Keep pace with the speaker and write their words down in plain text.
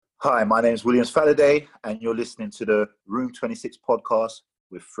Hi, my name is Williams Faladay, and you're listening to the Room 26 podcast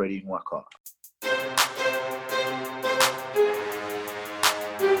with Freddie Nwaka.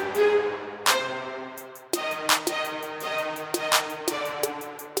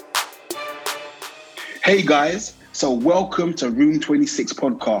 Hey guys, so welcome to Room 26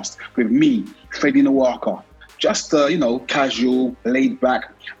 podcast with me, Freddie Nwaka. Just a, casual, laid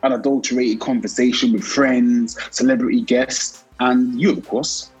back, unadulterated conversation with friends, celebrity guests, and you, of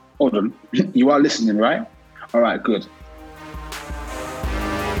course. Hold on, you are listening, right? All right, good.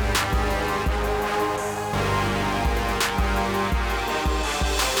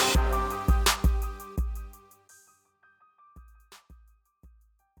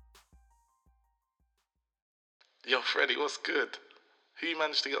 Yo, Freddie, what's good? Who you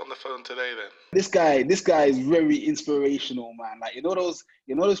managed to get on the phone today then? This guy is very inspirational, man. Like those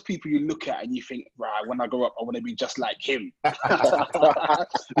people you look at and you think, right, when I grow up, I want to be just like him.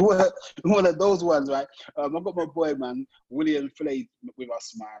 one of those ones, right? I've got my boy, man, William Faladay with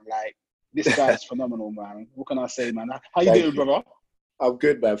us, man. Like this guy is phenomenal, man. What can I say, man? How you doing, brother? I'm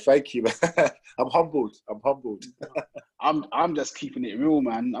good, man. Thank you, man. I'm humbled. I'm just keeping it real,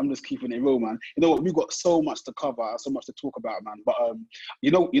 man. You know what? We've got so much to cover, so much to talk about, man. But I've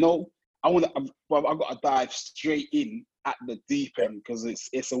got to dive straight in at the deep end because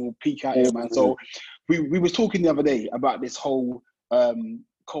it's a peak out here, man. So we was talking the other day about this whole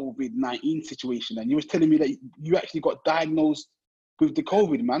COVID-19 situation, and you was telling me that you actually got diagnosed with the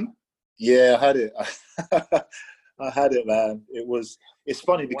COVID, man. Yeah, I had it. I had it, man. It's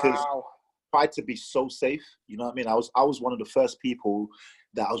funny because I tried to be so safe. You know what I mean? I was one of the first people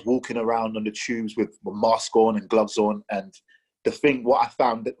that I was walking around on the tubes with my mask on and gloves on. And what I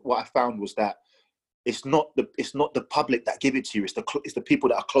found was that it's not the public that give it to you. It's the people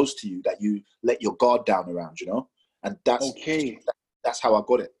that are close to you that you let your guard down around. You know, and that's okay. That's how I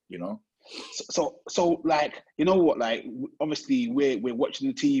got it. You know. So like, you know what, like obviously we're watching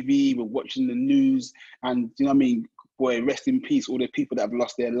the TV, we're watching the news, and you know what I mean, boy, rest in peace all the people that have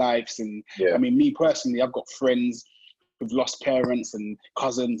lost their lives. And I mean, me personally, I've got friends who've lost parents and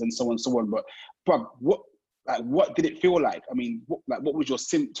cousins and so on and so on. But what did it feel like? I mean, what was your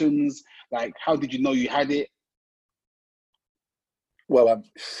symptoms? Like, how did you know you had it? Well,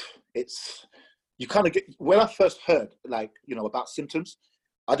 you kind of get, when I first heard about symptoms,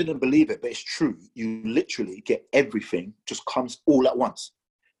 I didn't believe it, but it's true. You literally get everything, just comes all at once.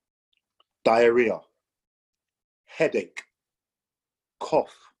 Diarrhea, headache,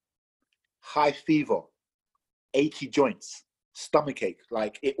 cough, high fever, achy joints, stomach ache.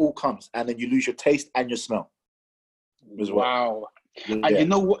 Like it all comes, and then you lose your taste and your smell as well. Wow. Yeah. And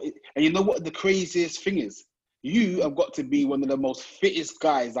you know what the craziest thing is? You have got to be one of the most fittest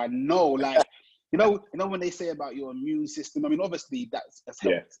guys I know. Like, you know when they say about your immune system. I mean, obviously that's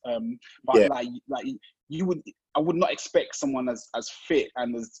helped. But I would not expect someone as fit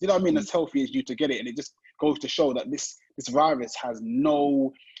and as as healthy as you to get it. And it just goes to show that this virus has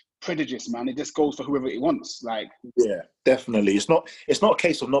no prejudice, man. It just goes for whoever it wants. Like, yeah, definitely. It's not a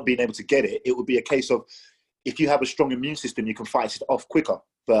case of not being able to get it. It would be a case of if you have a strong immune system, you can fight it off quicker.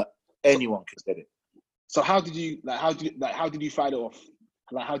 But anyone can get it. So how did you fight it off?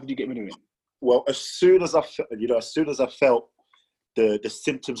 Like, how did you get rid of it? Well, as soon as I felt the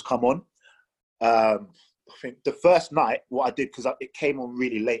symptoms come on, I think the first night, what I did, because it came on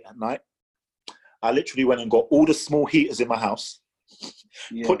really late at night, I literally went and got all the small heaters in my house,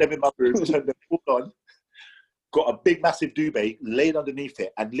 put them in my room, turned them all on, got a big massive duvet, laid underneath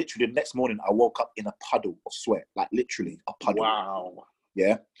it, and literally the next morning I woke up in a puddle of sweat, like literally a puddle. Wow.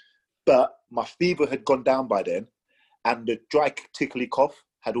 Yeah. But my fever had gone down by then, and the dry tickly cough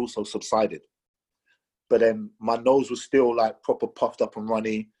had also subsided. But then my nose was still like proper puffed up and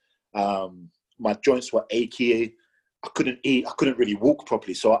runny. My joints were achy. I couldn't eat. I couldn't really walk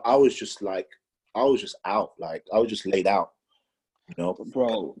properly. So I was just out. Like I was just laid out, you know.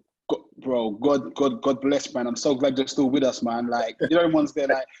 God bless, man. I'm so glad you're still with us, man. Like, everyone's there,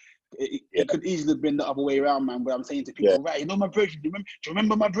 like, it could easily have been the other way around, man. But I'm saying to people, right, my bridging. Do you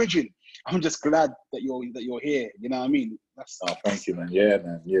remember my bridging? I'm just glad that you're here. You know what I mean? Thank you, man. Yeah,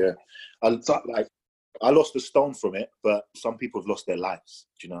 man. Yeah. I lost a stone from it, but some people have lost their lives.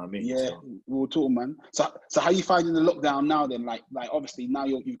 Do you know what I mean? Yeah, we were talking, man. So how are you finding the lockdown now then? Like obviously now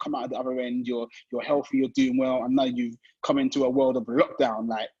you've come out at the other end, you're healthy, you're doing well, and now you've come into a world of lockdown.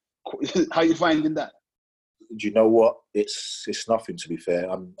 Like, how are you finding that? Do you know what? It's nothing, to be fair.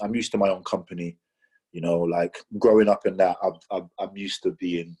 I'm used to my own company, like growing up in that. I'm used to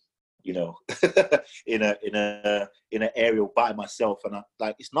being, in an area by myself, and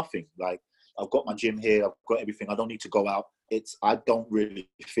it's nothing. Like, I've got my gym here, I've got everything. I don't need to go out. I don't really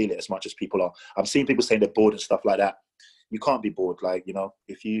feel it as much as people are. I'm seeing people saying they're bored and stuff like that. You can't be bored. Like, you know,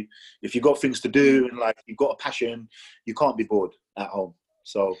 if you got things to do and like you've got a passion, you can't be bored at home.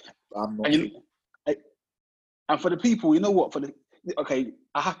 So I'm not. And for the people, you know what? Okay,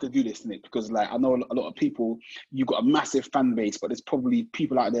 I have to do this, Nick, because like I know a lot of people. You got a massive fan base, but there's probably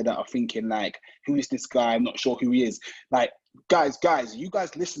people out there that are thinking like, "Who is this guy? I'm not sure who he is." Like, guys, you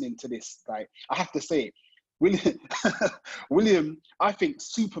guys listening to this, like, I have to say, William, William, I think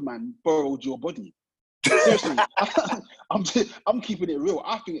Superman borrowed your body. Seriously, I'm keeping it real.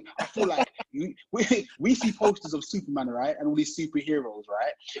 I feel like we see posters of Superman, right, and all these superheroes,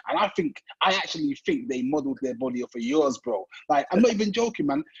 right, and I actually think they modeled their body off of yours, bro. Like, I'm not even joking,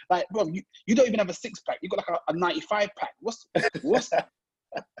 man. Like, bro, you don't even have a 6-pack. You got like a 95 pack. What's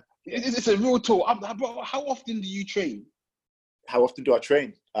it's a real talk. Bro, how often do you train? How often do I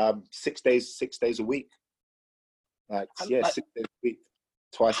train? 6 days a week. Like, 6 days a week,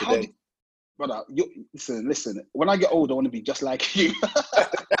 twice a day. Brother, listen. When I get older, I want to be just like you.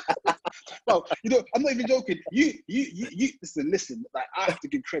 Well, you know, I'm not even joking. You listen. Like, I have to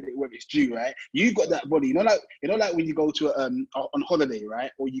give credit where it's due, right? You got that body. You know, like when you go to on holiday, right?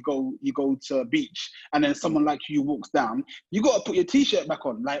 Or you go to a beach, and then someone like you walks down. You got to put your t-shirt back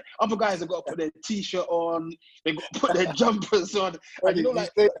on. Like, other guys have got to put their t-shirt on. They got to put their jumpers on. And you know,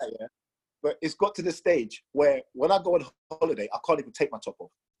 like. That, yeah? But it's got to the stage where when I go on holiday, I can't even take my top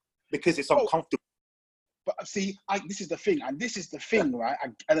off. Because it's uncomfortable. But see, this is the thing, right?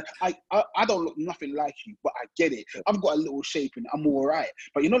 I don't look nothing like you, but I get it. I've got a little shape and I'm all right.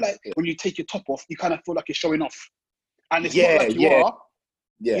 But you know, like when you take your top off, you kind of feel like you're showing off. And it's not like you are.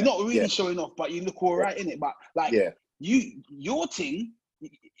 Yeah. You're not really showing off, but you look all right in it. But like your thing,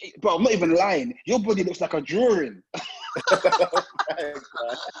 bro, I'm not even lying. Your body looks like a drawing.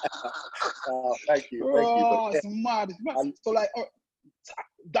 Thank you. Oh, it's mad. So like.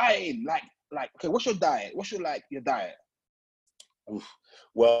 Dieting, like, okay, what's your diet? What's your diet?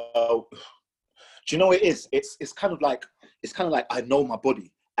 Well, do you know what it is? It's kind of like I know my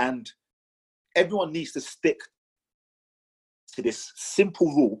body, and everyone needs to stick to this simple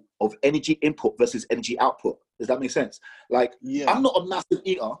rule of energy input versus energy output. Does that make sense? Like, I'm not a massive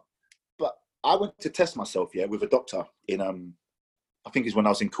eater, but I went to test myself, with a doctor in I think it's when I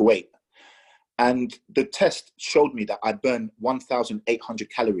was in Kuwait. And the test showed me that I burn 1,800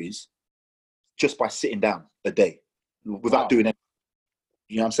 calories just by sitting down a day without doing anything.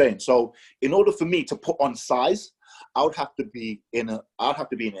 You know what I'm saying? So in order for me to put on size, I would have to be in an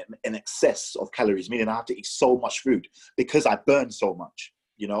excess of calories, meaning I have to eat so much food because I burn so much.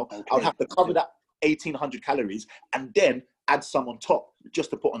 You know, okay. I would have to cover that 1,800 calories and then add some on top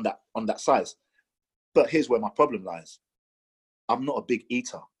just to put on that size. But here's where my problem lies. I'm not a big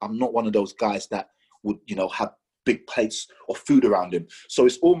eater. I'm not one of those guys that would, have big plates of food around him. So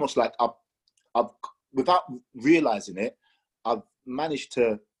it's almost like I've without realizing it, I've managed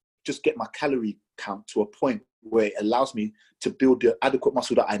to just get my calorie count to a point where it allows me to build the adequate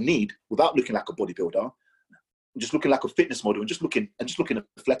muscle that I need without looking like a bodybuilder, just looking like a fitness model and just looking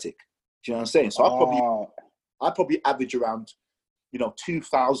athletic. Do you know what I'm saying? So I probably average around,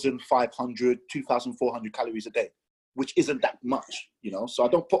 2,500, 2,400 calories a day, which isn't that much, So I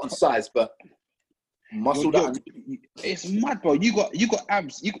don't put on size, but muscle. It's mad, bro. You got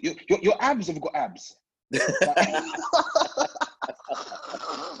abs. Your abs have got abs.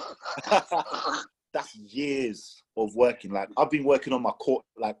 That's years of working. Like, I've been working on my core.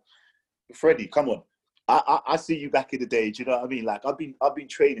 Like, Freddie, come on. I see you back in the day. Do you know what I mean? Like, I've been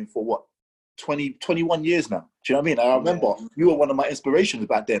training for what? 21 years now. Do you know what I mean? I remember you were one of my inspirations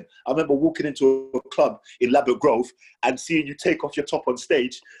back then. I remember walking into a club in Ladbroke Grove and seeing you take off your top on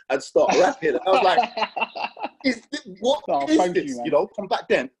stage and start rapping. I was like, what is this? From back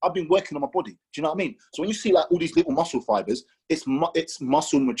then, I've been working on my body. Do you know what I mean? So when you see like all these little muscle fibers, it's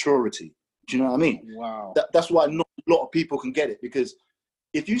muscle maturity. Do you know what I mean? Wow. That's why not a lot of people can get it, because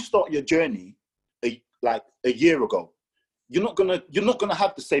if you start your journey like a year ago, you're not gonna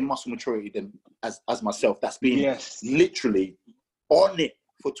have the same muscle maturity then as myself. That's been literally on it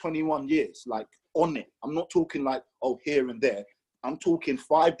for 21 years, like on it. I'm not talking like here and there. I'm talking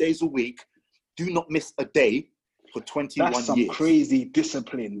 5 days a week. Do not miss a day for 21 years. That's some crazy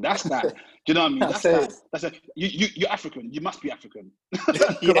discipline. That's that. Do you know what I mean? That's that. You're African. You must be African.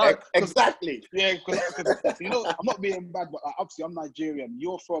 Exactly. Yeah, because I'm not being bad, but obviously I'm Nigerian.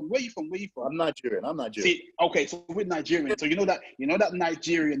 You're from where? You from? I'm Nigerian. See, okay, so we're Nigerian. So you know that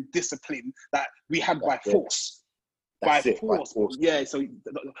Nigerian discipline that we had by force. By force. Yeah. So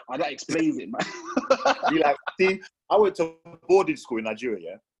that explains it, man. See, I went to boarding school in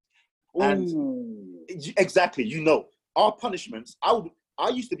Nigeria. And exactly, our punishments, I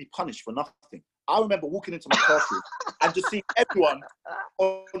used to be punished for nothing. I remember walking into my classroom and just seeing everyone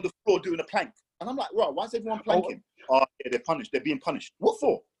on the floor doing a plank. And I'm like, right, why is everyone planking? Oh, yeah, they're punished. They're being punished. What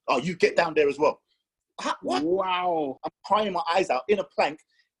for? Oh, you get down there as well. What? Wow. I'm crying my eyes out in a plank,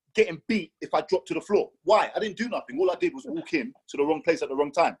 getting beat if I drop to the floor. Why? I didn't do nothing. All I did was walk in to the wrong place at the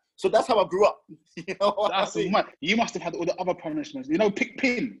wrong time. So that's how I grew up. You know what That's I mean? mad. You must have had all the other punishments. You know, pick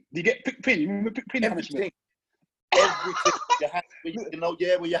pin. Do you get pick pin? You remember pick pin punishment? Everything. Your hands, you know,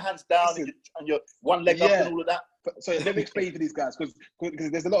 yeah, with your hands down and your one leg up and all of that. So let me explain to these guys, because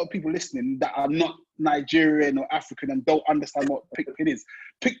there's a lot of people listening that are not Nigerian or African and don't understand what pick pin is.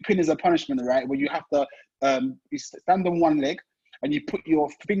 Pick pin is a punishment, right? Where you have to you stand on one leg and you put your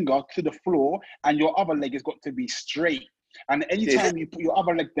finger to the floor and your other leg has got to be straight. And anytime you put your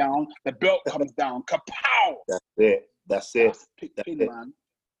other leg down, the belt comes down. Kapow! That's it. Pick pin, man.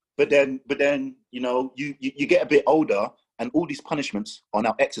 But then, you know, you get a bit older and all these punishments are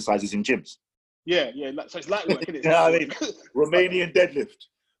now exercises in gyms. Yeah. So it's light work, isn't it? You know what I mean? Romanian deadlift,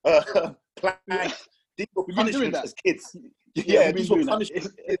 plank. These were punishments as kids. Yeah, these were punishments.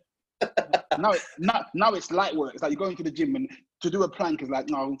 Now it's light work. It's like you're going to the gym and to do a plank is like,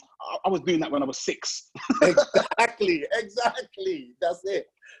 no, I was doing that when I was 6. Exactly. That's it.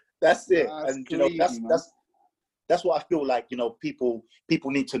 That's and you crazy, know, that's what I feel like. You know, people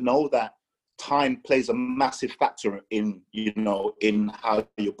need to know that time plays a massive factor in, you know, in how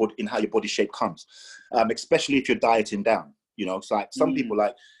your body shape comes, especially if you're dieting down. You know, it's like some people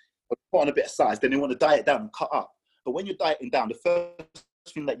like put on a bit of size, then they want to diet down and cut up. But when you're dieting down, the first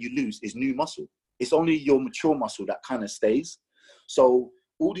thing that you lose is new muscle. It's only your mature muscle that kind of stays. So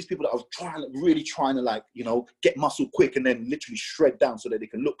all these people that are really trying to, like, you know, get muscle quick and then literally shred down so that they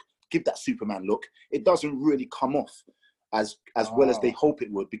can give that Superman look, it doesn't really come off as well as they hope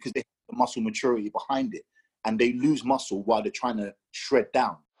it would, because they have the muscle maturity behind it, and they lose muscle while they're trying to shred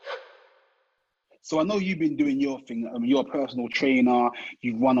down. So I know you've been doing your thing. You're a personal trainer.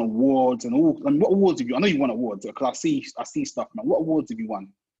 You've won awards and all. And what awards have you? I know you won awards because I see stuff, man. What awards have you won?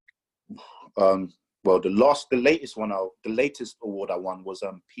 Well, the latest award I won was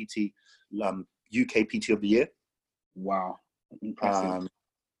PT UK PT of the Year. Wow, impressive.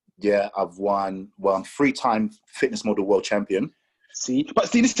 Yeah, I've won. Well, I'm 3-time fitness model world champion. This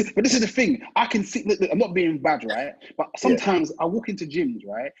is the thing. I can see. Look, I'm not being bad, right? But sometimes I walk into gyms,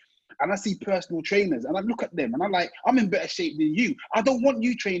 right, and I see personal trainers, and I look at them, and I'm like, I'm in better shape than you. I don't want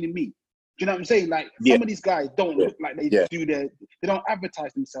you training me. Do you know what I'm saying? Like some of these guys don't look like they do they don't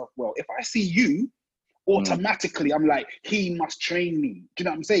advertise themselves well. If I see you, automatically I'm like, he must train me. Do you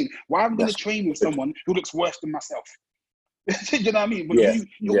know what I'm saying? Why am I going to train with someone who looks worse than myself? Do you know what I mean? But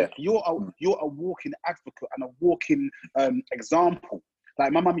you're a walking advocate and a walking example.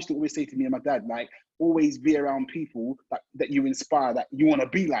 Like my mum used to always say to me and my dad, like, always be around people that you inspire, that you want to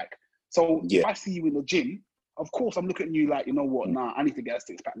be like. So if I see you in the gym, of course I'm looking at you like, you know what? Nah, I need to get a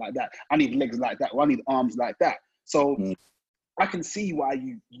six pack like that. I need legs like that. Or I need arms like that. So I can see why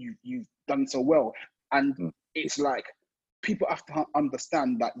you've done so well. And it's like people have to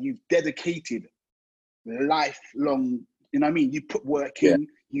understand that you've dedicated lifelong. You know what I mean? You put work in.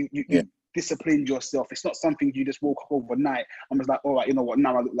 You disciplined yourself. It's not something you just woke up overnight and was like, all right, you know what?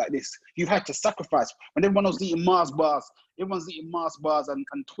 Now I look like this. You've had to sacrifice. When everyone was eating Mars bars, everyone's eating Mars bars and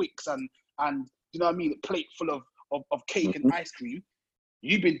Twix and you know what I mean? A plate full of cake and ice cream.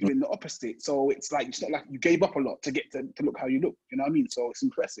 You've been doing the opposite. So it's not like you gave up a lot to get to look how you look. You know what I mean? So it's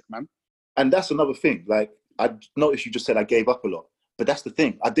impressive, man. And that's another thing. Like, I noticed you just said I gave up a lot, but that's the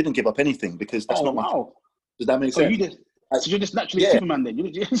thing. I didn't give up anything because that's not my. Does that make sense? So you're just naturally Superman then. You're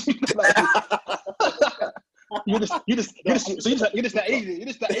just that alien. You're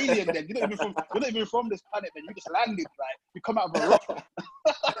just that alien then. You're not even from this planet then. You just landed, like you come out of a rock.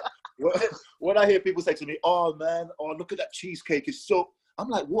 When I hear people say to me, "Oh man, look at that cheesecake, it's so," I'm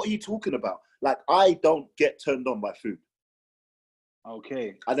like, "What are you talking about?" Like, I don't get turned on by food.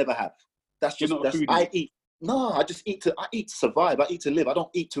 Okay. I never have. That's just I eat. No, I just eat to survive. I eat to live. I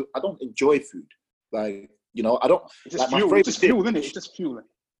don't enjoy food. Like, you know, I don't. It's just fuel. It's just fuel, isn't it? It's just fuel.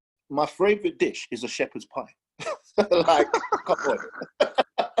 My favorite dish is a shepherd's pie. Like, come on. Do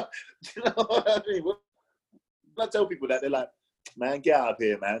you know what I mean? When I tell people that, they're like, "Man, get out of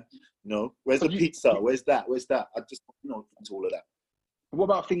here, man. You know, where's the pizza? Where's that? I just, you know, into all of that." What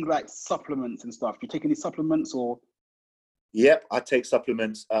about things like supplements and stuff? Do you take any supplements or? Yep, I take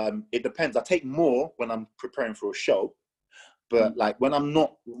supplements. It depends. I take more when I'm preparing for a show, but like when I'm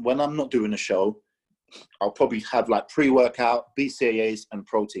not doing a show, I'll probably have like pre-workout, BCAAs, and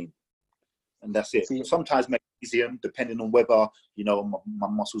protein, and that's it. Sometimes magnesium, depending on whether, you know, my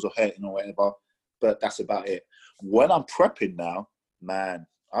muscles are hurting or whatever. But that's about it. When I'm prepping now, man,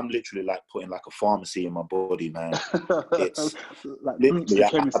 I'm literally like putting like a pharmacy in my body, man. It's like literally,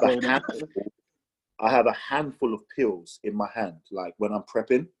 chemist. I have a handful of pills in my hand, like when I'm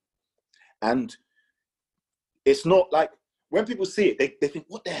prepping. And it's not like, when people see it, they think,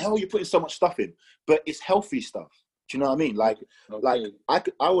 what the hell are you putting so much stuff in? But it's healthy stuff. Do you know what I mean? Like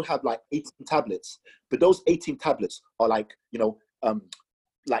I would have like 18 tablets, but those 18 tablets are like, you know,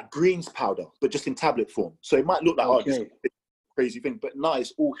 like greens powder, but just in tablet form. So it might look like, oh, this is a crazy thing, but no,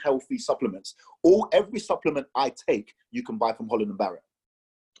 it's all healthy supplements. Every supplement I take, you can buy from Holland & Barrett.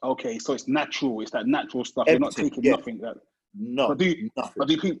 Okay, so it's natural. It's that natural stuff. Everything, you're not taking nothing. No,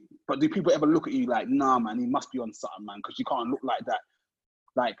 but do people ever look at you like, nah, man, he must be on something, man, because you can't look like that?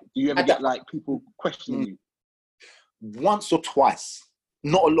 Like, do you ever get like people questioning you? Once or twice,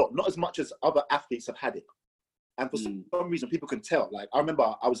 not a lot, not as much as other athletes have had it. And for some reason, people can tell. Like, I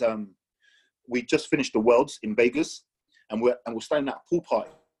remember I was, we just finished the Worlds in Vegas, and we're standing at a pool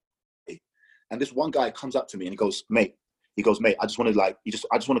party, and this one guy comes up to me and he goes, mate, I just want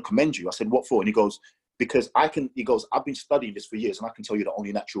to commend you. I said, what for? And he goes, because I've been studying this for years and I can tell you're the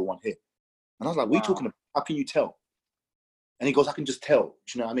only natural one here. And I was like, what are you talking about? How can you tell? And he goes, I can just tell.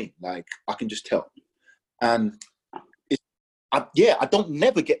 Do you know what I mean? Like, I can just tell. And I don't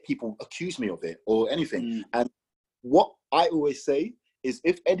never get people accuse me of it or anything. And what I always say is,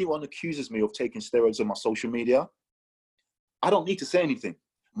 if anyone accuses me of taking steroids on my social media, I don't need to say anything.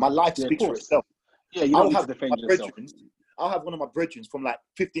 My life speaks for itself. Yeah, you don't need to defend yourself. I'll have one of my brethren from like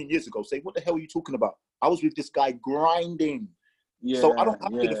 15 years ago say, what the hell are you talking about? I was with this guy grinding. So I don't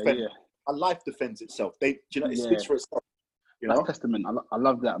have to defend. My life defends itself. It speaks for itself. You know? Testament. I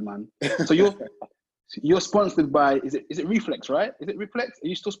love that, man. So you're sponsored by, is it Reflex, right? Is it Reflex? Are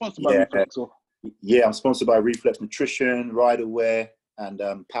you still sponsored by Reflex? Or? Yeah, I'm sponsored by Reflex Nutrition, Rider Wear, and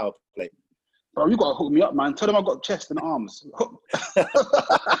Power Play. Bro, you gotta hook me up, man. Tell them I got chest and arms. Hook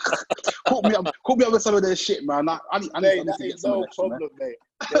me up with some of their shit, man. I need to get some of that problem,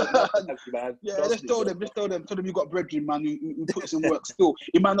 shit, man. Let's tell them you got brethren, man, who puts in work still.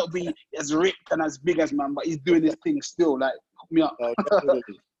 He might not be as ripped and as big as man, but he's doing his thing still. Like, hook me up.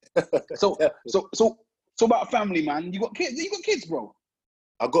 So about family, man. You got kids, bro?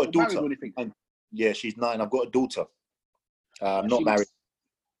 I've got a daughter. Yeah, she's 9. I've got a daughter. I'm not married.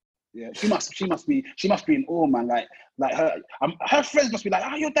 Yeah, she must be in awe, man. Like her friends must be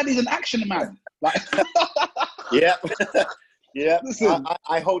like, your daddy's an action man. Like, yeah. Listen,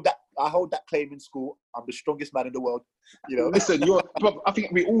 I hold that claim in school. I'm the strongest man in the world. You know. Listen, I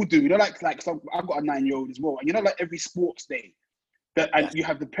think we all do. You know, like so I've got a 9-year-old as well. And you know, like every sports day, and you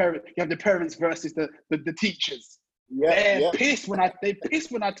have the parents versus the teachers. They're pissed when I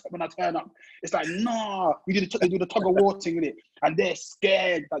turn up. It's like, nah, they do the tug of war thing with it, and they're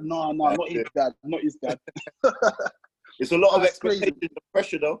scared. Like, nah, not his dad. It's a lot of expectation and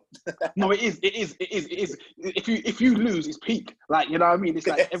pressure, though. No, it is. If you lose, it's peak. Like, you know what I mean? It's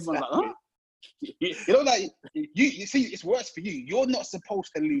like everyone's like, huh? You know, like you see, it's worse for you. You're not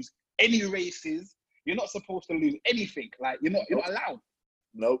supposed to lose any races. You're not supposed to lose anything. Like, you're not allowed.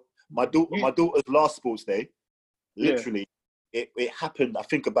 No, my daughter's last sports day. Literally, it happened, I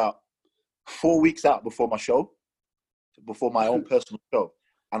think, about 4 weeks out before my show, before my own personal show.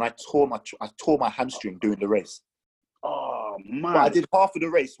 And I tore my hamstring doing the race. Oh, man. But I did half of the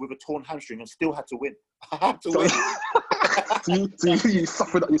race with a torn hamstring and still had to win. I had to win. So you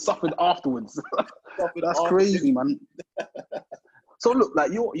suffered afterwards. That's crazy, man. So look,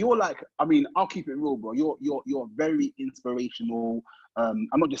 like you're like, I mean, I'll keep it real, bro. You're very inspirational. I'm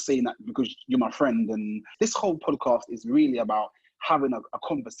not just saying that because you're my friend. And this whole podcast is really about having a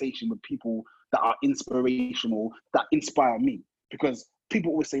conversation with people that are inspirational, that inspire me. Because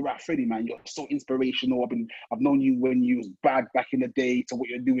people always say, right, Freddie, man, you're so inspirational. I've known you when you was bad back in the day to what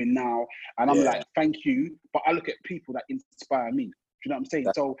you're doing now. And I'm like, thank you. But I look at people that inspire me. Do you know what I'm saying?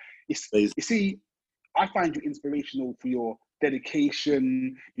 So you see, I find you inspirational for your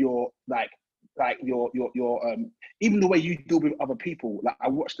dedication, your even the way you deal with other people. Like, I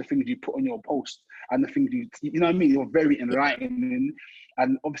watch the things you put on your post and the things you know what I mean? You're very enlightening,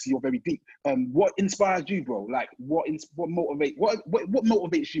 and obviously you're very deep. What inspires you, bro? Like, what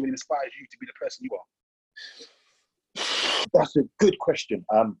motivates you and inspires you to be the person you are? That's a good question.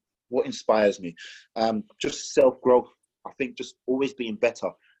 What inspires me? Just self-growth. I think just always being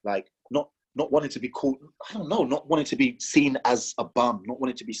better. Like, not wanting to be called, I don't know, not wanting to be seen as a bum, not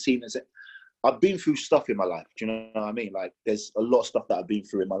wanting to be seen as I've been through stuff in my life. Do you know what I mean? Like, there's a lot of stuff that I've been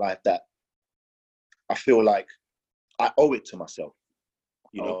through in my life that I feel like I owe it to myself,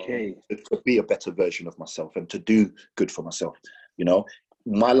 you know, to be a better version of myself and to do good for myself. You know,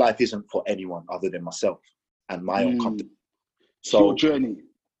 my life isn't for anyone other than myself. and my own company. So your journey.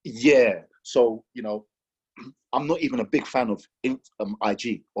 Yeah. So, you know, I'm not even a big fan of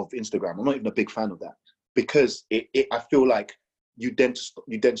IG, of Instagram. I'm not even a big fan of that, because I feel like you then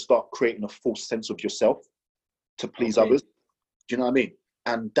start creating a false sense of yourself to please others. Do you know what I mean?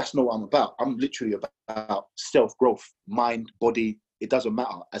 And that's not what I'm about. I'm literally about self-growth, mind, body. It doesn't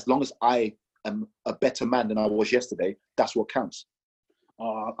matter. As long as I am a better man than I was yesterday, that's what counts.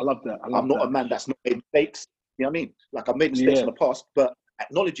 I love that. I'm not a man that's not made mistakes. You know what I mean? Like, I've made mistakes in the past, but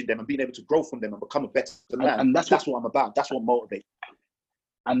acknowledging them and being able to grow from them and become a better man, and that's what I'm about. That's what motivates.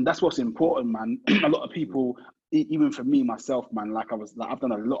 And that's what's important, man. A lot of people, even for me myself, man, I've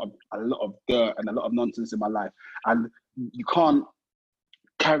done a lot of dirt and a lot of nonsense in my life, and you can't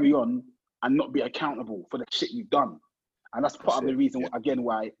carry on and not be accountable for the shit you've done. And that's part of the reason, again,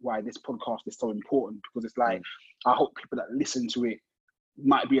 why this podcast is so important, because it's like, I hope people that listen to it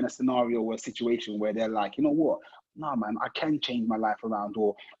might be in a scenario or a situation where they're like, you know what? No, man, I can change my life around,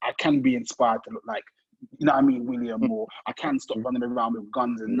 or I can be inspired to look like, you know what I mean, William, or I can stop running around with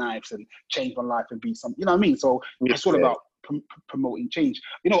guns and knives and change my life and be some, you know what I mean? So it's all about promoting change.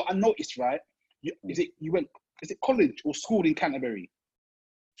 You know, I noticed, right? Is it college or school in Canterbury?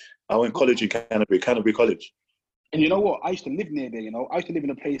 I went college in Canterbury College. And you know what? I used to live near there. You know, I used to live in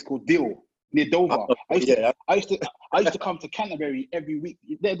a place called Deal near Dover. I used to come to Canterbury every week.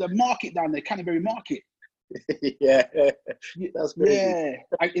 There's a market down there, Canterbury Market. Yeah, that's crazy. Yeah,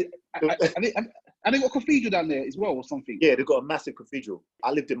 and they got a cathedral down there as well, or something. Yeah, they've got a massive cathedral.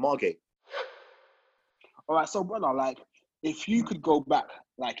 I lived in Margate. All right, so brother, like, if you could go back,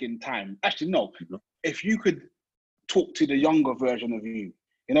 like, in time, actually no, if you could talk to the younger version of you,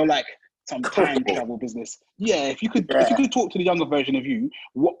 you know, like some time travel business. Yeah, if you could talk to the younger version of you,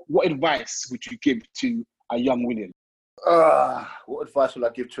 what advice would you give to a young William? What advice would I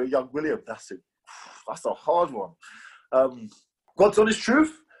give to a young William? That's a hard one. God's honest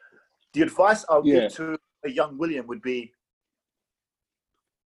truth. The advice I'll give to a young William would be,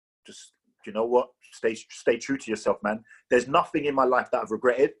 just, you know what, stay true to yourself, man. There's nothing in my life that I've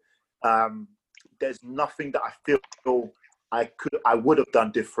regretted. There's nothing that I feel I would have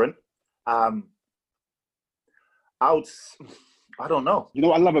done different. I don't know. You know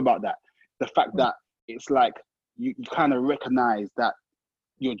what I love about that? The fact that it's like you kind of recognize that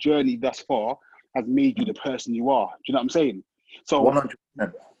your journey thus far has made you the person you are. Do you know what I'm saying? So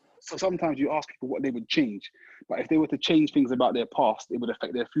 100%. So sometimes you ask people what they would change, but if they were to change things about their past, it would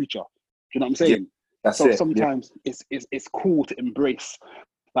affect their future. Do you know what I'm saying? Yeah, so sometimes it's cool to embrace.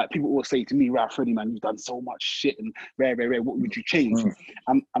 Like, people will say to me, "Right, Freddie, man, you've done so much shit, and rare. What would you change?"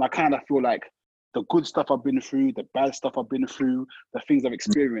 And I kind of feel like the good stuff I've been through, the bad stuff I've been through, the things I've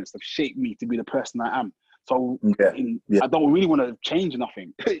experienced have shaped me to be the person I am. So I don't really want to change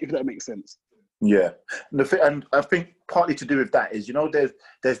nothing, if that makes sense. Yeah, and I think partly to do with that is, you know,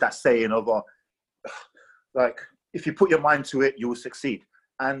 there's that saying of, like, if you put your mind to it, you will succeed.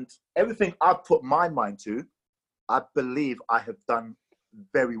 And everything I've put my mind to, I believe I have done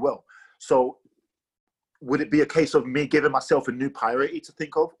very well. So would it be a case of me giving myself a new priority to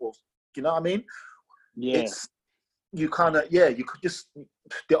think of, or, you know what I mean? Yeah. You could just,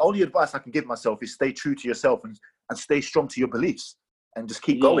 the only advice I can give myself is stay true to yourself and stay strong to your beliefs and just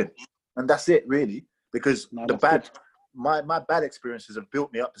keep going. And that's it, really, because my bad experiences have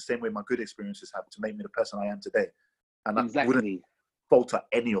built me up the same way my good experiences have, to make me the person I am today. And I wouldn't falter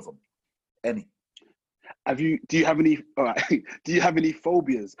any of them. Any. Do you have any? All right. Do you have any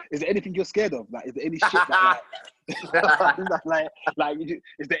phobias? Is there anything you're scared of? Like, is there any shit that, like,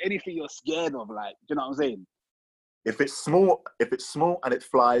 is there anything you're scared of? Like, do you know what I'm saying? If it's small and it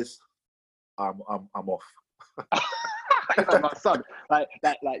flies, I'm off. Like my son, like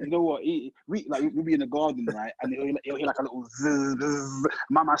you know what? We'll be in the garden, right? And he'll hear like a little zzz.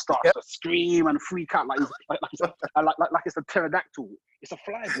 My man starts to scream and freak out like it's a pterodactyl. It's a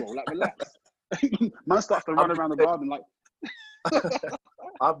fly, bro. Like, relax. Man starts to run around the garden like.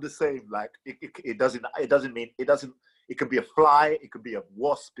 I'm the same. Like, it doesn't mean. It can be a fly. It could be a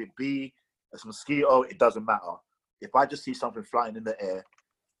wasp, a bee, a mosquito. It doesn't matter. If I just see something flying in the air,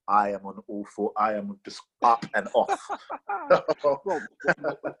 I am on all four. I am just up and off. Bro,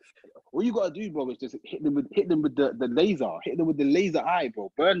 what you gotta do, bro, is just hit them with the laser. Hit them with the laser eye,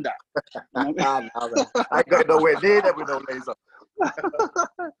 bro. Burn that. You know? I ain't going nowhere near them with no laser.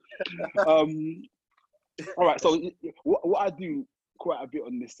 All right. So what I do quite a bit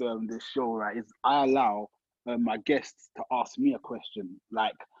on this show, right, is I allow my guests to ask me a question,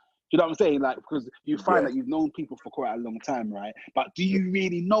 like. Do you know what I'm saying? Like, because you find that you've known people for quite a long time, right? But do you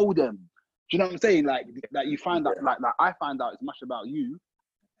really know them? Do you know what I'm saying? Like you find out, like I find out as much about you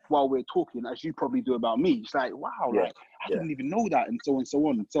while we're talking, as you probably do about me. It's like, wow, like I didn't even know that, and so on and so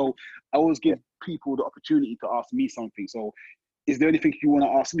on. So I always give people the opportunity to ask me something. So is there anything you want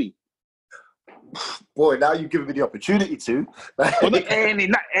to ask me? Boy, now you've given me the opportunity to. Well, not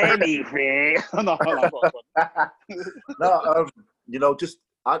anything. No, you know,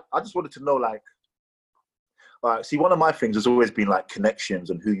 I just wanted to know, like, see, one of my things has always been like connections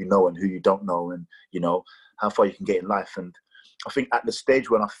and who you know and who you don't know, and you know how far you can get in life. And I think at the stage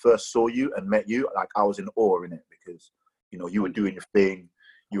when I first saw you and met you, like I was in awe in it, because you know you were doing your thing,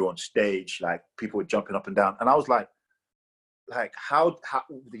 you were on stage, like people were jumping up and down, and I was like how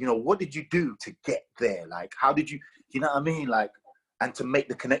you know, what did you do to get there? Like how did you know what I mean? Like, and to make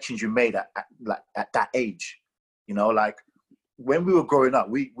the connections you made at that age, you know, like when we were growing up,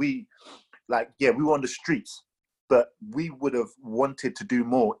 we like, yeah, we were on the streets, but we would have wanted to do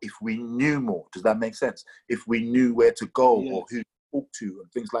more if we knew more. Does that make sense? If we knew where to go or who to talk to and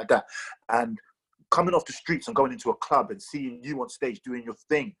things like that. And coming off the streets and going into a club and seeing you on stage doing your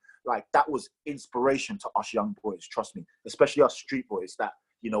thing, like that was inspiration to us young boys, trust me, especially us street boys that,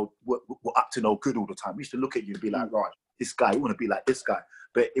 you know, were up to no good all the time. We used to look at you and be like, right, this guy, we want to be like this guy.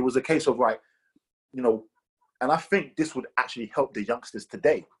 But it was a case of, right, you know, and I think this would actually help the youngsters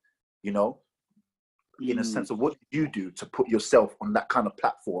today, you know, in a sense of what you do to put yourself on that kind of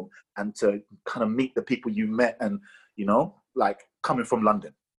platform and to kind of meet the people you met and, you know, like coming from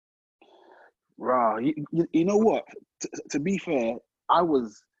London. Wow, you know what? To be fair,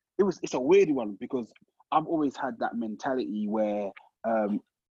 it's a weird one because I've always had that mentality where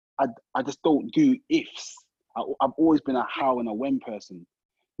I just don't do ifs. I've always been a how and a when person.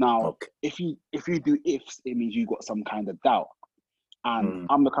 Now, if you do ifs, it means you got some kind of doubt. And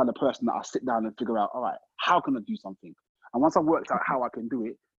I'm the kind of person that I sit down and figure out, all right, how can I do something? And once I've worked out how I can do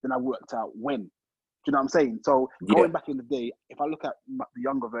it, then I worked out when. Do you know what I'm saying? So going back in the day, if I look at the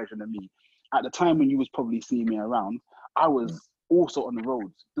younger version of me, at the time when you was probably seeing me around, I was also on the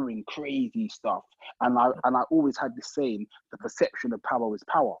roads doing crazy stuff. And I always had this saying, the perception of power is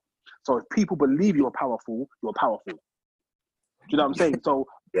power. So if people believe you're powerful, you're powerful. Do you know what I'm saying? So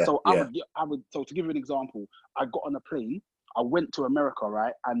so to give you an example, I got on a plane, I went to America,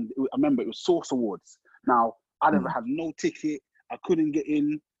 right? And I remember it was Source Awards. Now, I never had no ticket. I couldn't get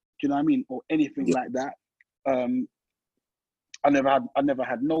in, do you know what I mean? Or anything like that. I never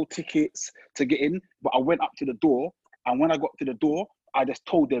had no tickets to get in, but I went up to the door. And when I got to the door, I just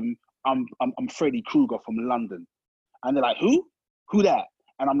told them, I'm Freddy Krueger from London. And they're like, who? Who that?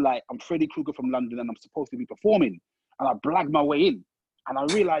 And I'm like, I'm Freddy Krueger from London and I'm supposed to be performing. And I blagged my way in. And I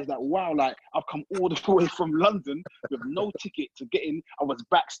realized that, wow, like I've come all the way from London with no ticket to get in. I was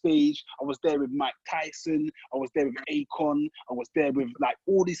backstage. I was there with Mike Tyson. I was there with Akon. I was there with like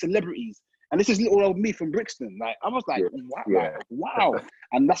all these celebrities. And this is little old me from Brixton. Like I was like, wow.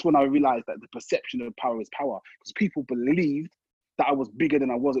 And that's when I realized that the perception of power is power, because people believed that I was bigger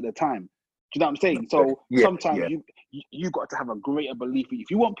than I was at the time. Do you know what I'm saying? So sometimes you got to have a greater belief. If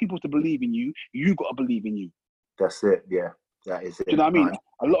you want people to believe in you, you got to believe in you. That's it. Yeah. That is it. Do you know what I mean?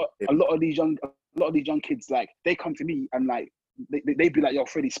 A lot of these young kids, like they come to me and like they be like, "Yo,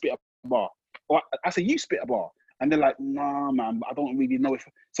 Freddie, spit a bar," or I say, "You spit a bar," and they're like, "Nah, man, I don't really know if."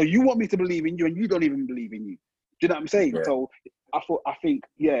 So you want me to believe in you, and you don't even believe in you. Do you know what I'm saying? Yeah. So I think,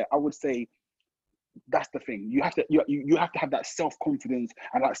 I would say that's the thing. You have to have that self-confidence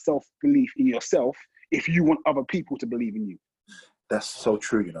and that self-belief in yourself if you want other people to believe in you. That's so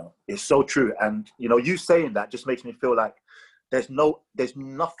true. You know, it's so true, and you know, you saying that just makes me feel like there's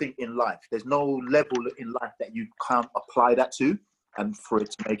nothing in life. There's no level in life that you can't apply that to, and for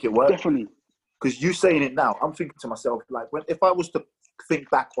it to make it work. Definitely. Because you saying it now, I'm thinking to myself, like, if I was to think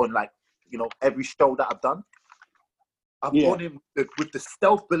back on, like, you know, every show that I've done, I've gone in with the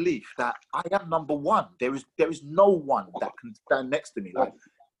self-belief that I am number one. There is no one that can stand next to me. Like,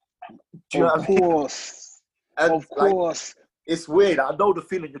 do you know what I mean? Of course. Like, it's weird. I know the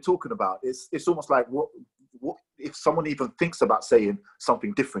feeling you're talking about. It's almost like what if someone even thinks about saying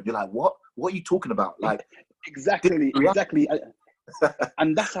something different? You're like, what? What are you talking about? Like, exactly.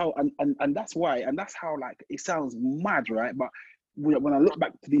 And that's how, and that's why, and that's how, like, it sounds mad, right? But when I look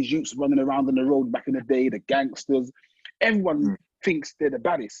back to these youths running around on the road back in the day, the gangsters, everyone thinks they're the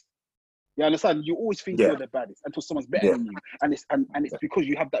baddest. You understand? You always think you're the baddest until someone's better than you, and it's because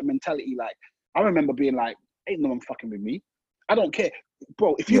you have that mentality. Like, I remember being like, "Ain't no one fucking with me. I don't care,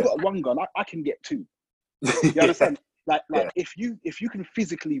 bro. If you got one gun, I can get two." You understand? Like if you can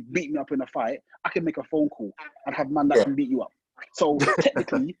physically beat me up in a fight, I can make a phone call and have man that can beat you up. So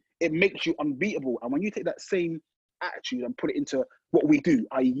technically, it makes you unbeatable. And when you take that same attitude and put it into what we do,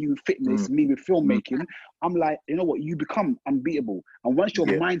 i.e. you fitness, me with filmmaking, I'm like, you know what, you become unbeatable. And once your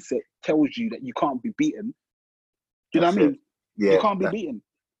mindset tells you that you can't be beaten, do you know what I mean? Yeah, you can't be beaten.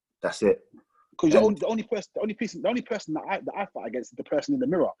 That's it. Because the only person that I fight against is the person in the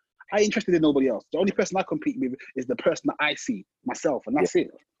mirror. I ain't interested in nobody else. The only person I compete with is the person that I see, myself, and that's it.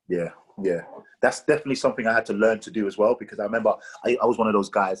 Yeah. That's definitely something I had to learn to do as well, because I remember I was one of those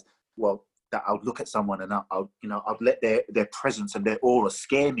guys, well, that I would look at someone and I'd let their presence and their aura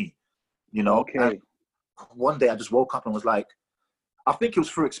scare me, you know. Okay. And one day I just woke up and was like, I think it was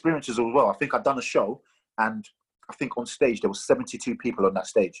through experiences as well. I think I'd done a show, and I think on stage there was 72 people on that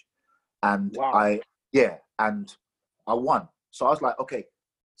stage. And I won. So I was like, okay,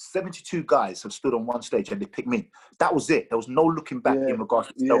 72 guys have stood on one stage and they picked me. That was it. There was no looking back in regards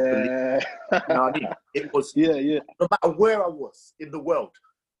to self-belief. You know what I mean? It was, no matter where I was in the world,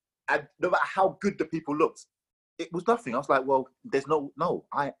 and no matter how good the people looked, it was nothing. I was like, well, there's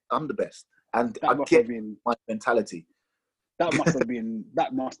I'm the best. And I get my mentality. That must have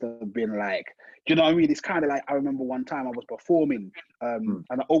been like, do you know what I mean? It's kind of like, I remember one time I was performing and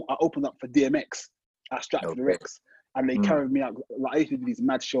I opened up for DMX at Stratford Rex, and they carried me out. Like, I used to do these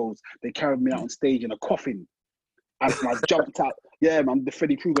mad shows. They carried me out on stage in a coffin, and I jumped out. Yeah, man, the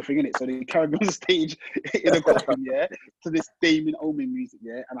Freddy Krueger thing, innit? So they carried me on the stage in a coffin, to this Damien Omen music,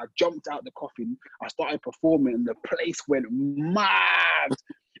 and I jumped out the coffin. I started performing, and the place went mad.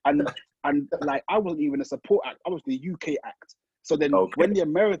 And like, I wasn't even a support act. I was the UK act. So then when the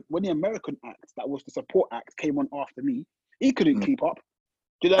American act, that was the support act, came on after me, he couldn't keep up.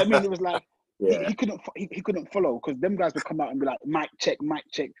 Do you know what I mean? It was like, he couldn't follow, because them guys would come out and be like, mic check.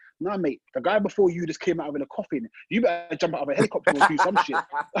 Nah, mate, the guy before you just came out of in a coffin. You better jump out of a helicopter or do some shit.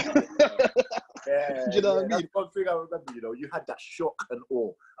 Do you know what I mean? That's one thing I remember, you know, you had that shock and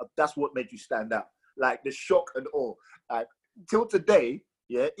awe. That's what made you stand out. Like, the shock and awe. Till today,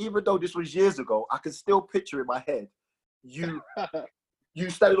 even though this was years ago, I can still picture in my head you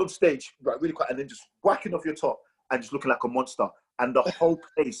standing on stage, right, really quiet, and then just whacking off your top and just looking like a monster, and the whole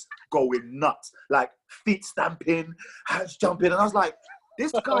place going nuts, like feet stamping, hands jumping, and I was like,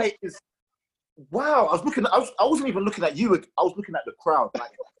 this guy is, wow. I wasn't even looking at you. I was looking at the crowd,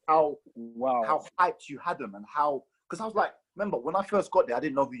 like how hyped you had them, and how, because I was like, remember when I first got there, I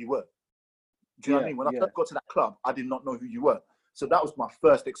didn't know who you were. Do you know what I mean? When I first got to that club, I did not know who you were. So that was my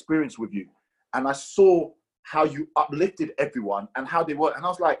first experience with you. And I saw how you uplifted everyone and how they were. And I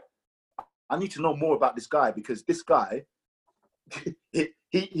was like, I need to know more about this guy, because this guy,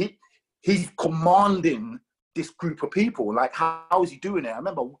 he's commanding this group of people. Like, how is he doing it? I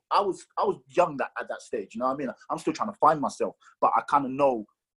remember I was young at that stage, you know what I mean? I'm still trying to find myself, but I kind of know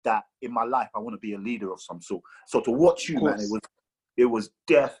that in my life, I want to be a leader of some sort. So to watch you, man, it was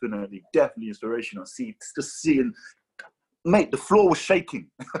definitely inspirational. Just seeing, mate, the floor was shaking.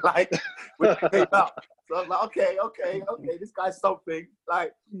 Like, when it came out. So I was like, okay, this guy's something.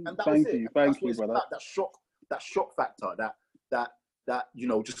 Like, and that was it. Thank you, brother. That shock factor, that you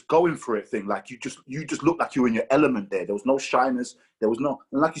know, just going for it thing. Like, you just looked like you were in your element there. There was no shyness. There was no,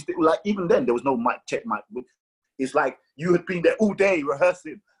 and like even then, there was no mic check. It's like you had been there all day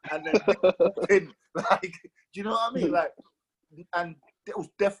rehearsing, and then like, do you know what I mean? Like, and it was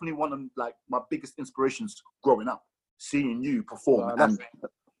definitely one of like my biggest inspirations growing up, seeing you perform. And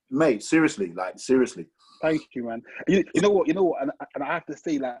mate, seriously. Thank you, man. You know what, and I have to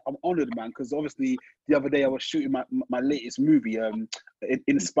say, like, I'm honoured, man, because obviously the other day I was shooting my latest movie,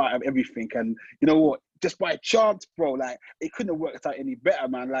 in spite of everything, and you know what, just by chance, bro, like, it couldn't have worked out any better,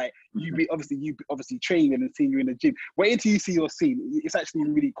 man. Like, you obviously training and seeing you in the gym. Wait until you see your scene. It's actually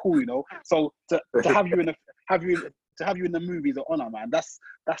really cool, you know. So to have you in the movie is an honour, man. That's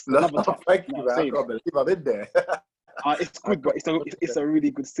another touch. Thank you, man. I can't believe I'm in there. It's good, but it's a really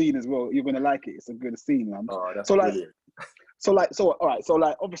good scene as well. You're gonna like it. It's a good scene, man. Oh, that's brilliant. So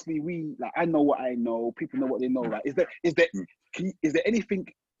obviously I know what I know. People know what they know, right? Is there anything,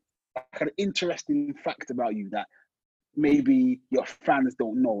 like, an interesting fact about you that maybe your fans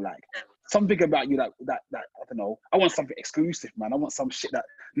don't know? Like, something about you that I don't know. I want something exclusive, man. I want some shit that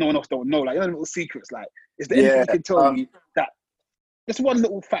no one else don't know. Like, little secrets. Like, is there anything you can tell me that just one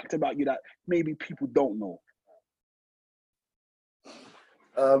little fact about you that maybe people don't know?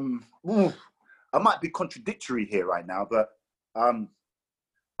 I might be contradictory here right now, but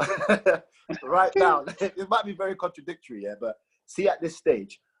right now it might be very contradictory, but see, at this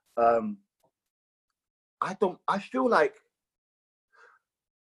stage, I feel like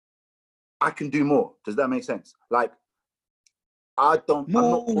I can do more. Does that make sense? Like, what though?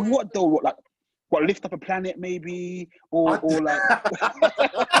 What, like, what, lift up a planet maybe, or like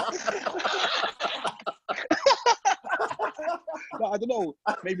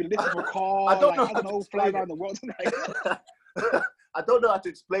maybe lift of a car. I don't know. I don't know, fly around the world. I don't know how to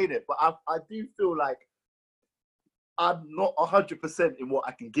explain it, but I do feel like I'm not 100% in what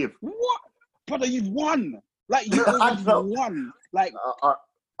I can give. What? Brother, you've won. Like, you already won. Like,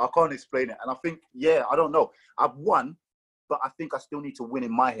 I can't explain it. And I think, yeah, I don't know. I've won, but I think I still need to win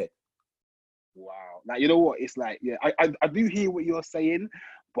in my head. wow. Like, you know what? It's like, yeah, I do hear what you're saying,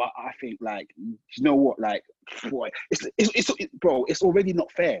 but I think, like, you know what? Like, boy, bro, it's already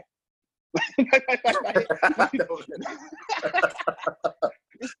not fair.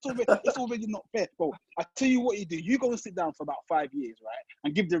 It's already not fair, bro. I tell you what you do. You go and sit down for about 5 years, right,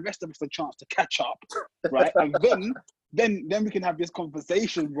 and give the rest of us a chance to catch up, right, and then we can have this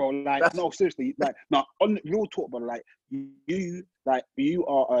conversation, bro. Like, no, seriously, like, no, on real talk, but like, you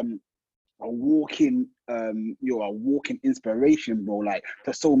are a walking, you're a walking inspiration, bro. Like,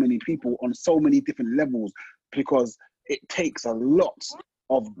 to so many people on so many different levels, because it takes a lot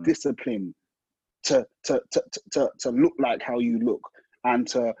of discipline to look like how you look, and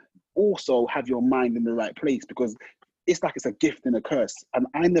to also have your mind in the right place, because it's like it's a gift and a curse. And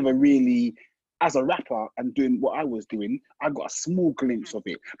I never really, as a rapper and doing what I was doing, I got a small glimpse of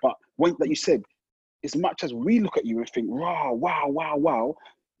it. But when, like you said, as much as we look at you and think, wow,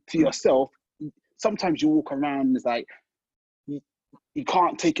 to yourself, sometimes you walk around and it's like, you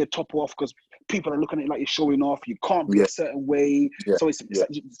can't take your top off because people are looking at it like you're showing off. You can't be a certain way. Yeah. So it's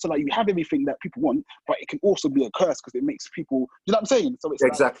like you have everything that people want, but it can also be a curse because it makes people, you know what I'm saying? So it's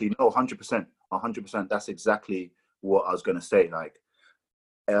exactly. Like, no, 100%. That's exactly what I was going to say. Like,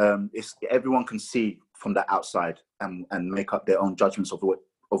 it's everyone can see from the outside and make up their own judgments of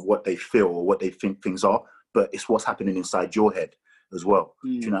what they feel or what they think things are, but it's what's happening inside your head as well. Do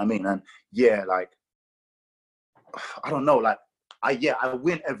you know what I mean? And yeah, like, I don't know, like, I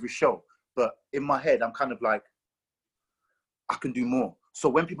win every show, but in my head, I'm kind of like, I can do more. So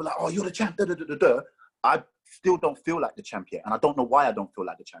when people are like, oh, you're the champ, I still don't feel like the champ yet. And I don't know why I don't feel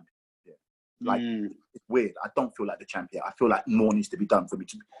like the champ yet. Like, it's weird. I don't feel like the champ yet. I feel like more needs to be done for me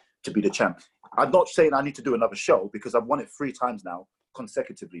to be the champ. I'm not saying I need to do another show because I've won it 3 times now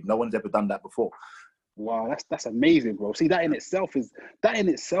consecutively. No one's ever done that before. Wow, that's amazing, bro. See, that in itself is like, you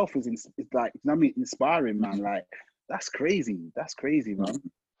know what I mean, inspiring, man. Like, that's crazy, man.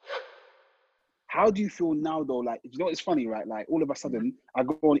 How do you feel now, though? Like, you know, it's funny, right? Like, all of a sudden, I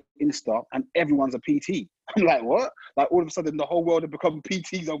go on Insta and everyone's a PT. I'm like, what? Like, all of a sudden, the whole world have become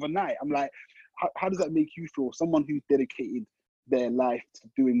PTs overnight. I'm like, how does that make you feel? Someone who's dedicated their life to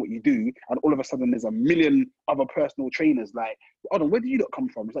doing what you do, and all of a sudden, there's a million other personal trainers. Like, hold on, where did you not come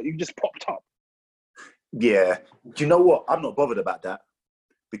from? It's like you just popped up. Yeah. Do you know what? I'm not bothered about that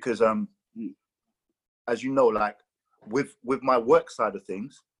because, as you know, like, with my work side of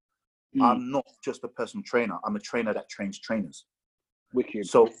things, I'm not just a personal trainer. I'm a trainer that trains trainers. Wicked.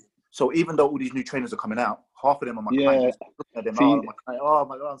 So even though all these new trainers are coming out, half of them are my clients. Looking at them, oh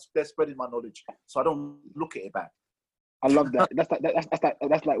my God, they're spreading my knowledge. So I don't look at it bad. I love that.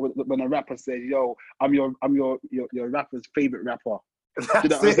 That's like when a rapper says, "Yo, I'm your rapper's favorite rapper." That's, you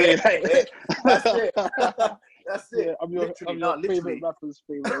know what I'm saying? That's it. That's it. Yeah, I'm your favorite rapper's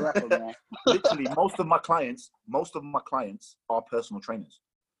favorite rapper, man. Literally, most of my clients are personal trainers.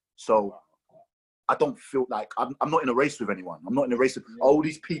 So I don't feel like I'm not in a race with anyone. I'm not in a race with all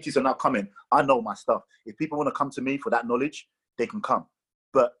these PTs are now coming. I know my stuff. If people want to come to me for that knowledge, they can come.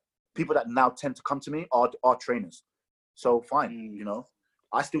 But people that now tend to come to me are trainers. So fine, you know.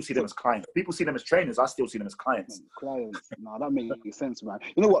 I still see them as clients. People see them as trainers. I still see them as clients. No, that makes sense, man.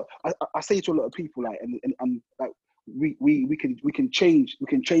 You know what? I say to a lot of people, like, and like, we can change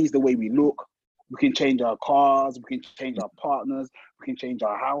the way we look. We can change our cars. We can change our partners. We can change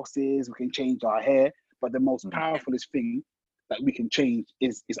our houses. We can change our hair. But the most powerfulest thing that we can change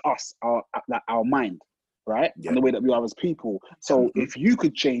is us, our mind, right? Yeah. And the way that we are as people. So if you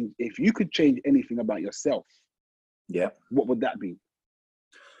could change anything about yourself, what would that be?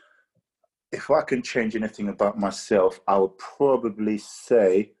 If I can change anything about myself, I would probably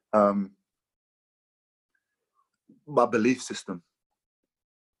say my belief system.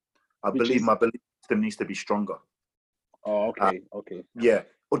 I believe my belief system needs to be stronger. Oh, okay. Yeah.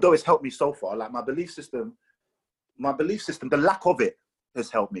 Although it's helped me so far, like my belief system, the lack of it has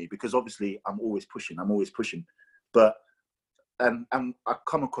helped me because obviously I'm always pushing. But, and I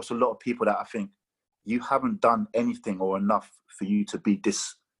come across a lot of people that I think you haven't done anything or enough for you to be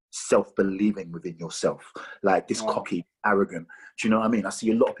this self-believing within yourself, like this cocky, arrogant. Do you know what I mean? I see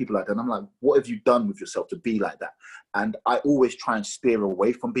a lot of people like that and I'm like, what have you done with yourself to be like that? And I always try and steer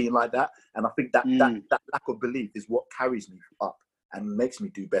away from being like that. And I think that lack of belief is what carries me up and makes me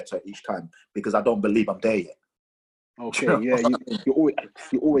do better each time because I don't believe I'm there yet. Okay, yeah, you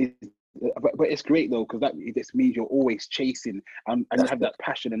always, but it's great though because that it just means you're always chasing and you have that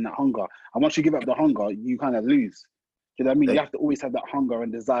passion and that hunger. And once you give up the hunger, you kind of lose. Do you know what I mean? You have to always have that hunger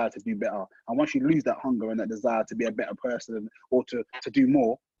and desire to do better. And once you lose that hunger and that desire to be a better person or to do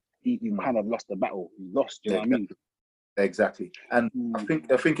more, you kind of lost the battle. You lost. Do you know what I mean? Exactly. And I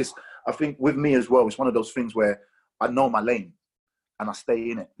think with me as well, it's one of those things where I know my lane and I stay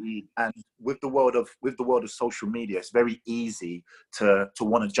in it. And with the world of social media, it's very easy to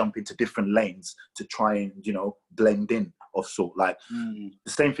want to jump into different lanes to try and, you know, blend in of sort. Like the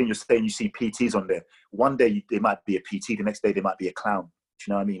same thing you're saying, you see PTs on there. One day they might be a PT, the next day they might be a clown. Do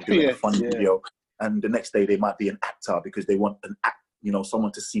you know what I mean? Doing a funny video. And the next day they might be an actor because they want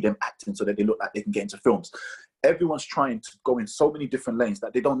someone to see them acting so that they look like they can get into films. Everyone's trying to go in so many different lanes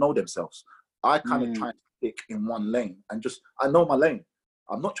that they don't know themselves. I kind of try to stick in one lane and I know my lane.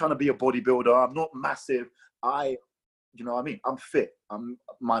 I'm not trying to be a bodybuilder. I'm not massive. You know what I mean? I'm fit.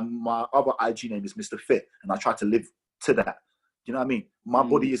 My other IG name is Mr. Fit, and I try to live to that. You know what I mean? My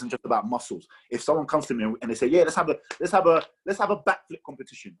body isn't just about muscles. If someone comes to me and they say, "Yeah, let's have a backflip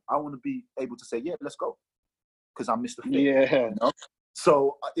competition," I want to be able to say, "Yeah, let's go," because I'm Mr. Fit. Yeah. You know?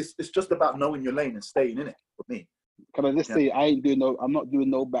 So it's just about knowing your lane and staying in it for me. Can I just say, I'm not doing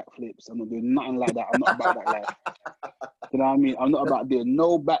no backflips. I'm not doing nothing like that. I'm not about that life. You know what I mean? I'm not about doing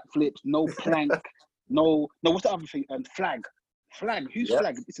no backflips, no plank, no, what's the other thing? And flag. Who's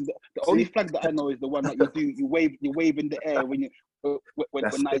flag? Listen, the only flag that I know is the one that you wave in the air when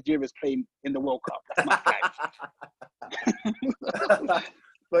Nigeria's playing in the World Cup. That's my flag.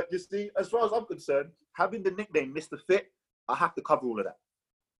 But you see, as far as I'm concerned, having the nickname Mr. Fit, I have to cover all of that.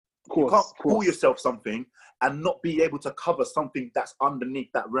 You can't call yourself something and not be able to cover something that's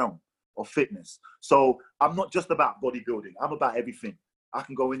underneath that realm of fitness. So I'm not just about bodybuilding. I'm about everything. I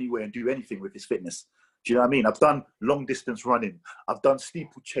can go anywhere and do anything with this fitness. Do you know what I mean? I've done long distance running. I've done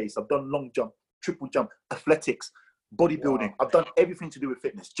steeplechase. I've done long jump, triple jump, athletics, bodybuilding. Wow. I've done everything to do with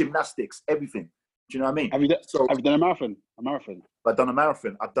fitness, gymnastics, everything. Do you know what I mean? Have you done a marathon? I've done a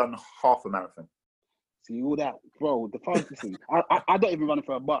marathon. I've done half a marathon. See all that, bro. The fastest thing. I don't even run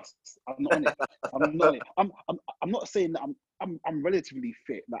for a bus. I'm not on it. I'm not saying that I'm relatively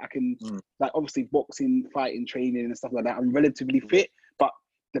fit. Like I can, like obviously boxing, fighting, training, and stuff like that. I'm relatively fit, but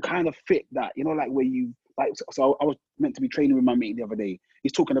the kind of fit that like where you like. So I was meant to be training with my mate the other day.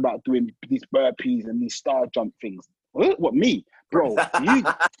 He's talking about doing these burpees and these star jump things. What me, bro?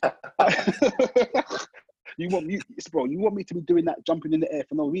 You want me to be doing that, jumping in the air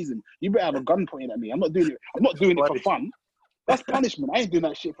for no reason? You better have a gun pointing at me. I'm not doing it. I'm not doing it for fun. That's punishment. I ain't doing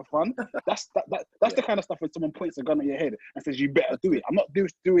that shit for fun. That's the kind of stuff when someone points a gun at your head and says you better do it. I'm not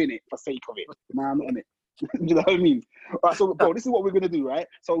doing it for sake of it. Nah, I'm not on it. You know what I mean? All right, so bro, this is what we're gonna do, right?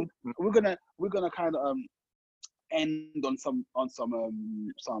 So we're gonna kind of end on some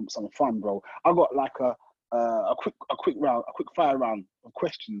fun, bro. I got like a quick fire round of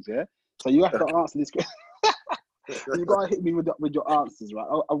questions, yeah. So you have to answer this question. You gotta hit me with your answers, right?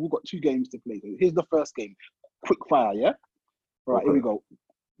 We've got 2 games to play. Here's the first game, quick fire, yeah. All right, Here we go.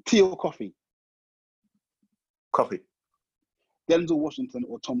 Tea or coffee? Coffee. Denzel Washington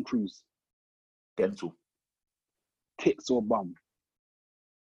or Tom Cruise? Denzel. Tits or bum?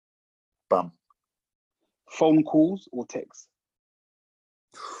 Bum. Phone calls or text?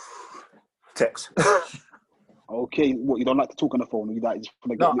 Text. Okay, what, you don't like to talk on the phone? Or you like just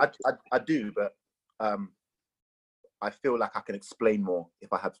No, I do, but I feel like I can explain more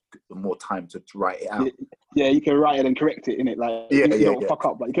if I have more time to write it out. Yeah, you can write it and correct it, innit? Like, you don't fuck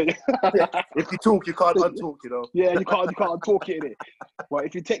up. Like, if you talk, you can't untalk, you know? Yeah, you can't untalk it, innit? But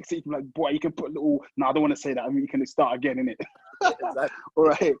if you text it, you can be like, boy, you can put a little, no, I don't want to say that. I mean, you can start again, innit? Exactly. All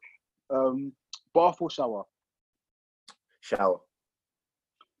right. Bath or shower? Shower.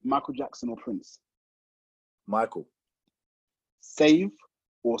 Michael Jackson or Prince? Michael. Save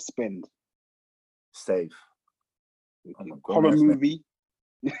or spend? Save. Horror movie.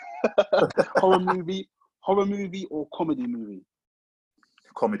 Horror movie or comedy movie?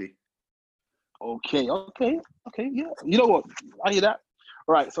 Comedy. Okay, yeah. You know what? I hear that.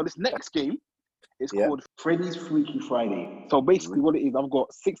 All right, so this next game is called Freddy's Freaky Friday. So basically what it is, I've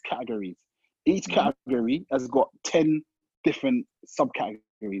got 6 categories. Each category has got 10 different subcategories,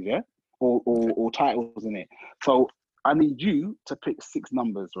 yeah? Or titles in it. So I need you to pick 6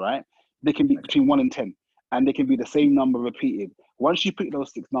 numbers, right? They can be between 1 and 10. And they can be the same number repeated. Once you pick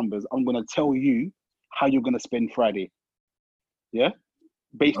those 6 numbers, I'm going to tell you how you're going to spend Friday. Yeah?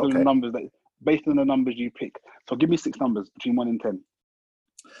 Based on the numbers you pick. So give me 6 numbers between 1 and 10.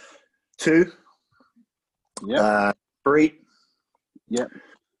 2. Yeah. 3. Yeah.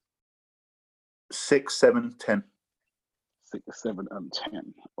 6, 7, 10. 6, 7, and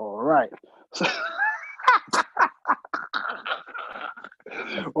 10. All right.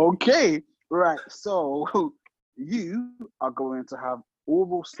 Okay. Right. So you are going to have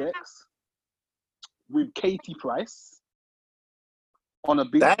oral sex with Katie Price on a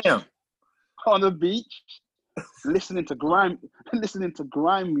beach. Damn. On a beach, listening to grime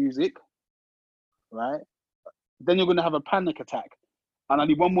music. Right. Then you're gonna have a panic attack, and I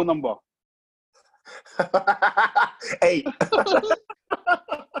need one more number. 8.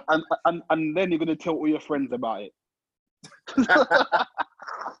 and then you're gonna tell all your friends about it.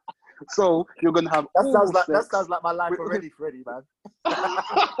 So you're gonna have that sounds like my life already, Freddie, man.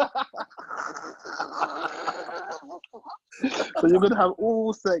 So you're gonna have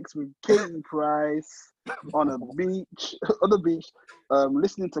oral sex with Katie Price on a beach,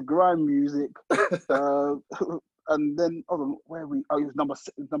 listening to grime music, and then where are we? Oh, it's number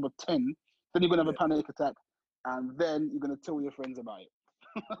 10. Then you're gonna have a panic attack, and then you're gonna tell your friends about it.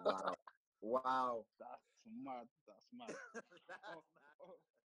 Wow. That's mad.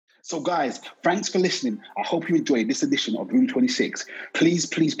 So guys, thanks for listening. I hope you enjoyed this edition of Room 26. Please,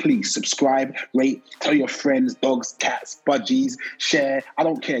 please, please subscribe, rate, tell your friends, dogs, cats, budgies, share. I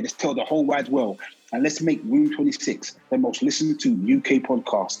don't care. Just tell the whole wide world. And let's make Room 26 the most listened to UK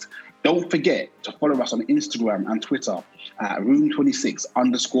podcast. Don't forget to follow us on Instagram and Twitter at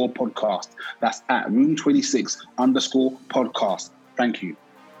Room26_podcast. That's at Room26_podcast. Thank you.